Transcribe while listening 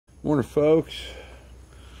Morning, folks.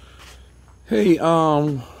 Hey,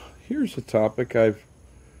 here's a topic I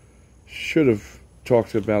should have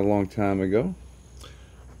talked about a long time ago.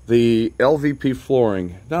 The LVP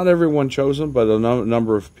flooring. Not everyone chose them, but a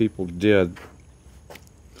number of people did.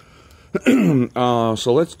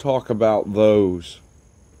 So let's talk about those.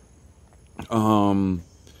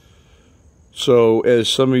 So as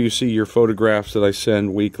some of you see your photographs that I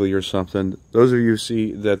send weekly or something, those of you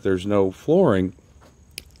see that there's no flooring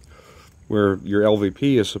where your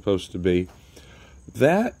LVP is supposed to be,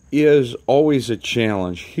 that is always a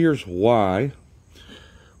challenge. Here's why.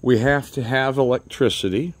 We have to have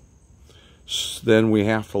electricity, then we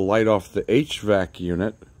have to light off the HVAC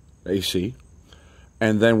unit, AC,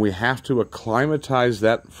 and then we have to acclimatize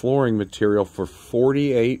that flooring material for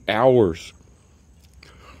 48 hours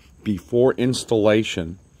before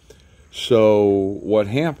installation. So what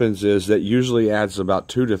happens is that usually adds about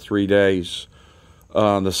 2 to 3 days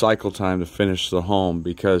the cycle time to finish the home,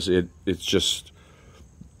 because it's just,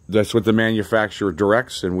 that's what the manufacturer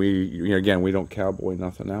directs, and again, we don't cowboy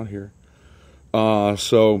nothing out here.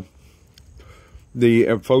 So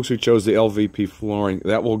the folks who chose the LVP flooring,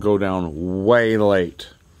 that will go down way late,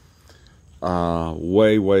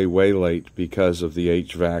 way late, because of the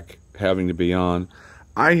HVAC having to be on.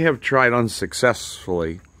 I have tried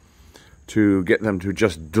unsuccessfully to get them to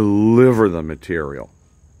just deliver the material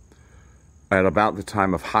at about the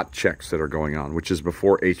time of hot checks that are going on, which is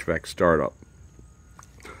before HVAC startup.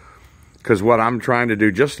 Because what I'm trying to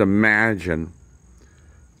do, just imagine,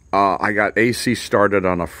 I got AC started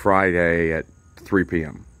on a Friday at 3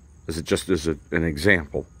 p.m. Just as an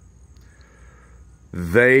example.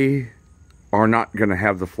 They are not going to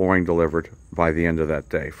have the flooring delivered by the end of that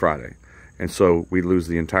day, Friday. And so we lose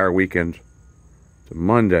the entire weekend to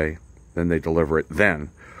Monday, then they deliver it then,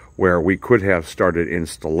 where we could have started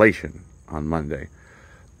installation on Monday.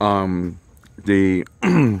 The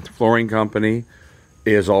flooring company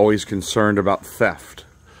is always concerned about theft.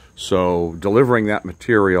 So delivering that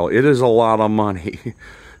material, it is a lot of money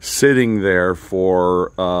sitting there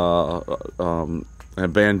for a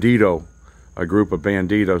bandito, a group of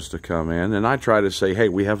banditos to come in. And I try to say, hey,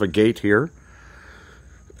 we have a gate here,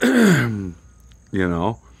 you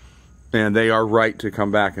know, and they are right to come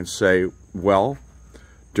back and say, well,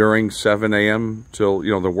 during 7 a.m. till,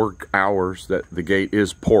 the work hours, that the gate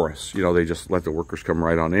is porous. They just let the workers come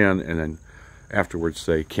right on in, and then afterwards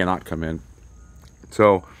they cannot come in.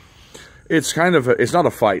 So it's kind of it's not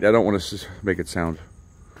a fight. I don't want to make it sound,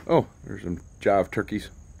 oh, there's some jive turkeys.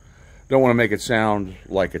 Don't want to make it sound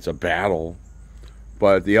like it's a battle,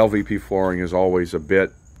 but the LVP flooring is always a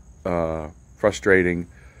bit frustrating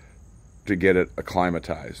to get it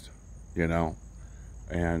acclimatized,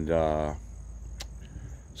 and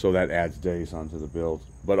so that adds days onto the build.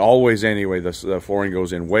 But always, anyway, the flooring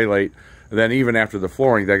goes in way late. And then even after the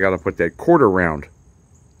flooring, they got to put that quarter round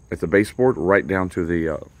at the baseboard right down to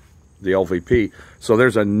the LVP. So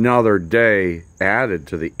there's another day added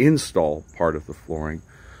to the install part of the flooring.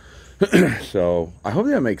 So I hope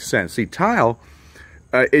that makes sense. See, tile,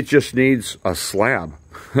 it just needs a slab.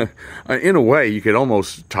 In a way, you could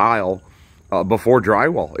almost tile before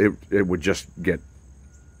drywall. It would just get,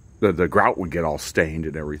 the grout would get all stained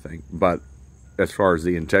and everything. But as far as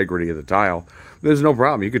the integrity of the tile, there's no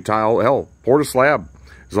problem. You could tile, hell, pour a slab,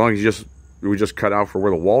 as long as we just cut out for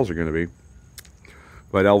where the walls are going to be.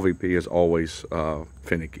 But LVP is always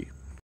finicky.